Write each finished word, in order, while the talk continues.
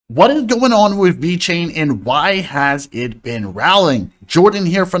What is going on with Vechain and why has it been rallying? Jordan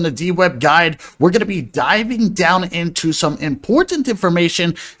here from the Dweb guide. We're going to be diving down into some important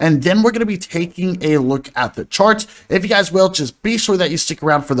information and then we're going to be taking a look at the charts. If you guys will, just be sure that you stick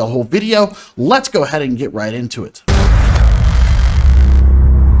around for the whole video. Let's go ahead and get right into it.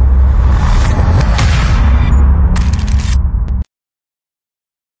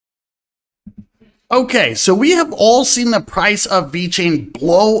 Okay, so we have all seen the price of Vechain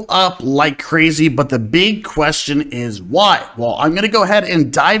blow up like crazy, but the big question is why? Well, I'm going to go ahead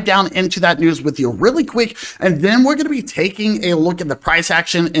and dive down into that news with you really quick, and then we're going to be taking a look at the price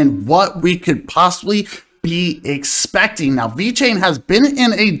action and what we could possibly be expecting. Now, Vechain has been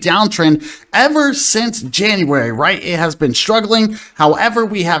in a downtrend ever since January, right? It has been struggling. However,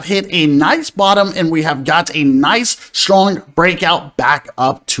 we have hit a nice bottom and we have got a nice strong breakout back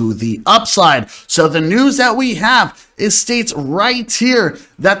up to the upside. So the news that we have states right here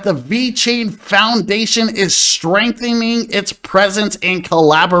that the Vechain Foundation is strengthening its presence and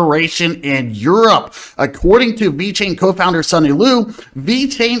collaboration in Europe. According to Vechain co-founder Sunny Liu,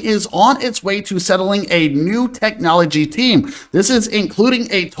 Vechain is on its way to settling a new technology team. This is including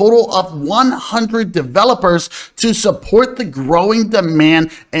a total of 100 developers to support the growing demand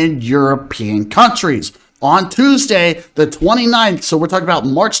in European countries. On Tuesday, the 29th, so we're talking about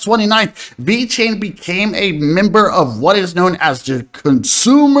March 29th, Vechain became a member of what is known as the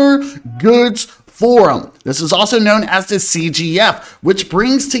Consumer Goods Forum. This is also known as the CGF, which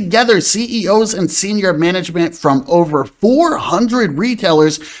brings together CEOs and senior management from over 400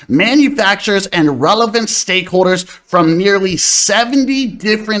 retailers, manufacturers, and relevant stakeholders from nearly 70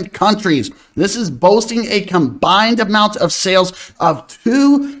 different countries. This is boasting a combined amount of sales of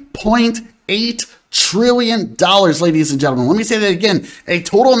 $2.8 trillion, ladies and gentlemen. Let me say that again. A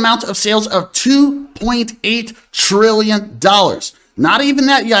total amount of sales of $2.8 trillion. Not even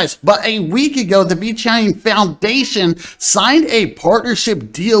that, you guys, but a week ago, the Vechain Foundation signed a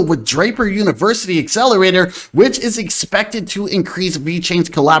partnership deal with Draper University Accelerator, which is expected to increase Vechain's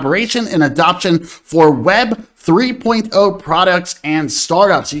collaboration and adoption for Web 3.0 products and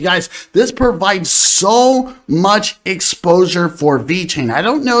startups. You guys, this provides so much exposure for Vechain. I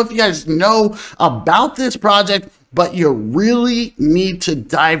don't know if you guys know about this project, but you really need to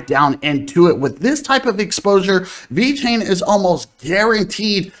dive down into it. With this type of exposure, Vechain is almost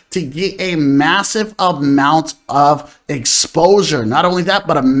guaranteed to get a massive amount of exposure. Not only that,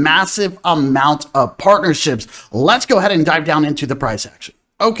 but a massive amount of partnerships. Let's go ahead and dive down into the price action.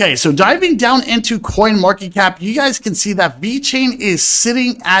 Okay, so diving down into CoinMarketCap, you guys can see that Vechain is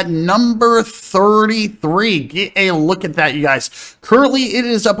sitting at number 33. Get a look at that, you guys. Currently, it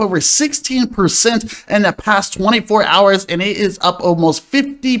is up over 16% in the past 24 hours, and it is up almost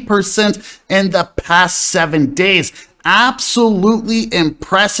 50% in the past 7 days. Absolutely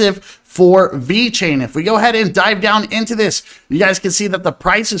impressive for Vechain. If we go ahead and dive down into this, you guys can see that the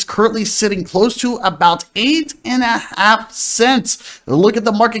price is currently sitting close to about 8.5 cents. Look at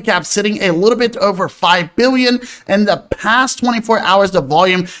the market cap sitting a little bit over 5 billion. In the past 24 hours, the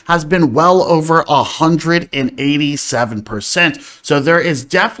volume has been well over 187%. So there is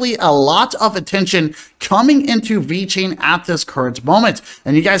definitely a lot of attention coming into Vechain at this current moment.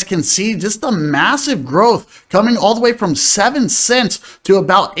 And you guys can see just the massive growth coming all the way from 7 cents to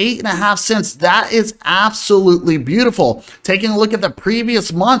about 8.5 cents. That is absolutely beautiful. Taking a look at the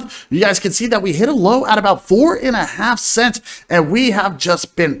previous month, you guys can see that we hit a low at about 4.5 cents, and we have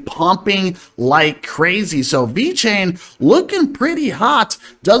just been pumping like crazy. So Vechain looking pretty hot.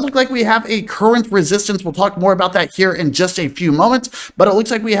 Does look like we have a current resistance. We'll talk more about that here in just a few moments, but it looks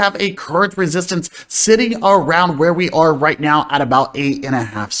like we have a current resistance sitting around where we are right now at about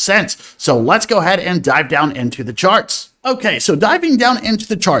 8.5 cents. So let's go ahead and dive down into the charts. Okay, so diving down into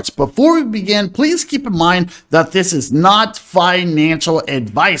the charts, before we begin, please keep in mind that this is not financial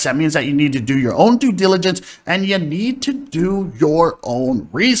advice. That means that you need to do your own due diligence and you need to do your own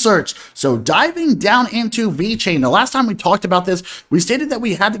research. So diving down into Vechain, the last time we talked about this, we stated that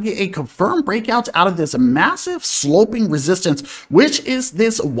we had to get a confirmed breakout out of this massive sloping resistance, which is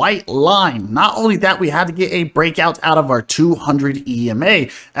this white line. Not only that, we had to get a breakout out of our 200 EMA.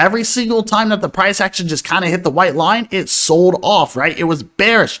 Every single time that the price action just kind of hit the white line, it sold off, right? It was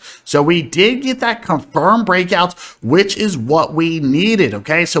bearish. So we did get that confirmed breakout, which is what we needed.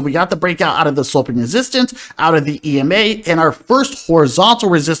 Okay, so we got the breakout out of the sloping resistance, out of the EMA, and our first horizontal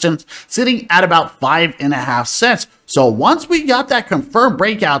resistance sitting at about 5.5 cents. So once we got that confirmed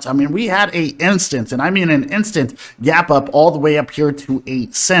breakout, I mean, we had an instant gap up all the way up here to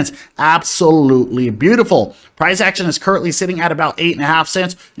 8 cents. Absolutely beautiful. Price action is currently sitting at about 8.5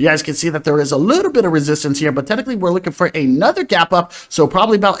 cents. You guys can see that there is a little bit of resistance here, but technically we're looking for another gap up. So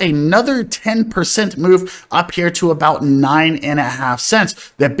probably about another 10% move up here to about 9.5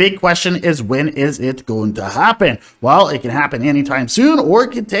 cents. The big question is, when is it going to happen? Well, it can happen anytime soon, or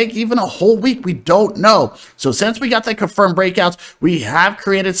it could take even a whole week. We don't know. So since we got that confirmed breakouts, we have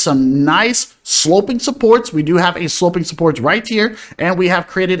created some nice sloping supports. We do have a sloping support right here, and we have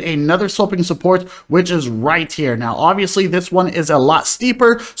created another sloping support, which is right here. Now, obviously, this one is a lot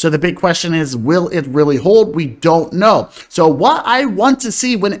steeper, so the big question is, will it really hold? We don't know. So what I want to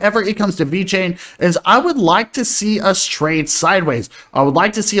see whenever it comes to Vechain is I would like to see us trade sideways. I would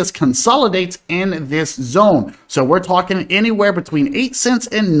like to see us consolidate in this zone. So we're talking anywhere between 8 cents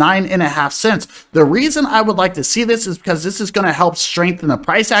and 9.5 cents. The reason I would like to see this is because this is going to help strengthen the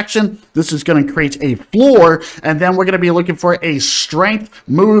price action. This is going to create a floor, and then we're going to be looking for a strength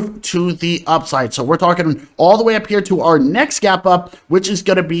move to the upside. So we're talking all the way up here to our next gap up, which is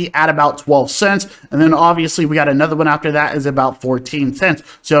going to be at about 12 cents. And then obviously we got another one after that is about 14 cents.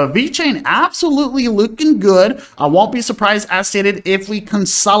 So Vechain absolutely looking good. I won't be surprised, as stated, if we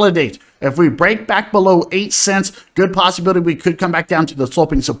consolidate. If we break back below 8 cents, good possibility we could come back down to the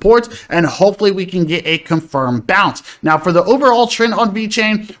sloping support, and hopefully we can get a confirmed bounce. Now, for the overall trend on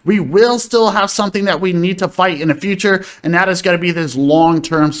Vechain, we will still have something that we need to fight in the future, and that is going to be this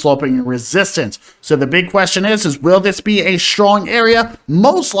long-term sloping resistance. So the big question is will this be a strong area?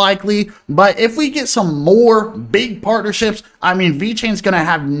 Most likely, but if we get some more big partnerships, I mean, Vechain's going to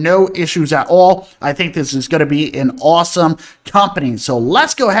have no issues at all. I think this is going to be an awesome company. So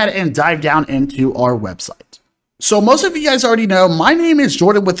let's go ahead and dive down into our website. So most of you guys already know, my name is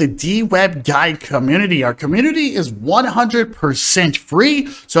Jordan with the Dweb Guide community. Our community is 100% free.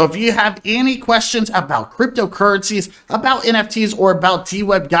 So if you have any questions about cryptocurrencies, about NFTs, or about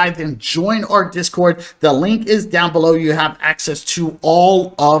Dweb Guide, then join our Discord. The link is down below. You have access to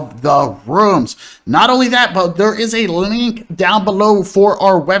all of the rooms. Not only that, but there is a link down below for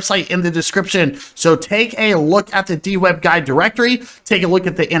our website in the description. So take a look at the Dweb Guide directory, take a look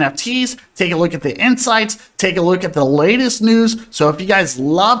at the NFTs, take a look at the insights, take a look at the latest news. So if you guys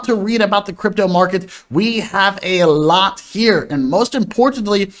love to read about the crypto market, we have a lot here. And most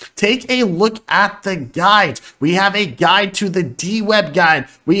importantly, take a look at the guides. We have a guide to the Dweb guide.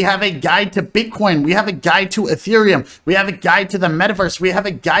 We have a guide to Bitcoin. We have a guide to Ethereum. We have a guide to the metaverse. We have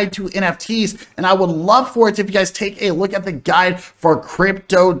a guide to NFTs. And I would love for it if you guys take a look at the guide for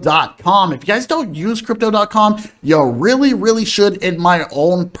crypto.com. If you guys don't use crypto.com, you really should, in my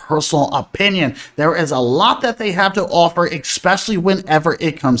own personal opinion. There is a lot that they have to offer, especially whenever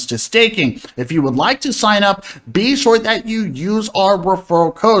it comes to staking. If you would like to sign up, be sure that you use our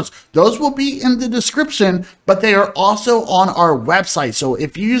referral codes. Those will be in the description, but they are also on our website. So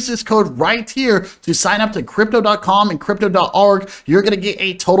if you use this code right here to sign up to crypto.com and crypto.org, you're going to get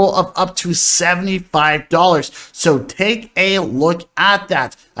a total of up to $75. So take a look at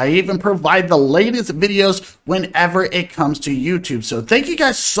that. I even provide the latest videos whenever it comes to YouTube. So thank you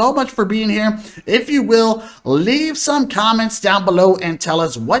guys so much for being here. If you will, leave some comments down below and tell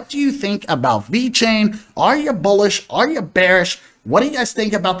us, what do you think about Vechain? Are you bullish? Are you bearish? What do you guys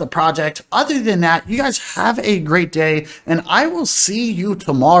think about the project? Other than that, you guys have a great day, and I will see you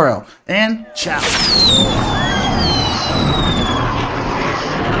tomorrow. And ciao.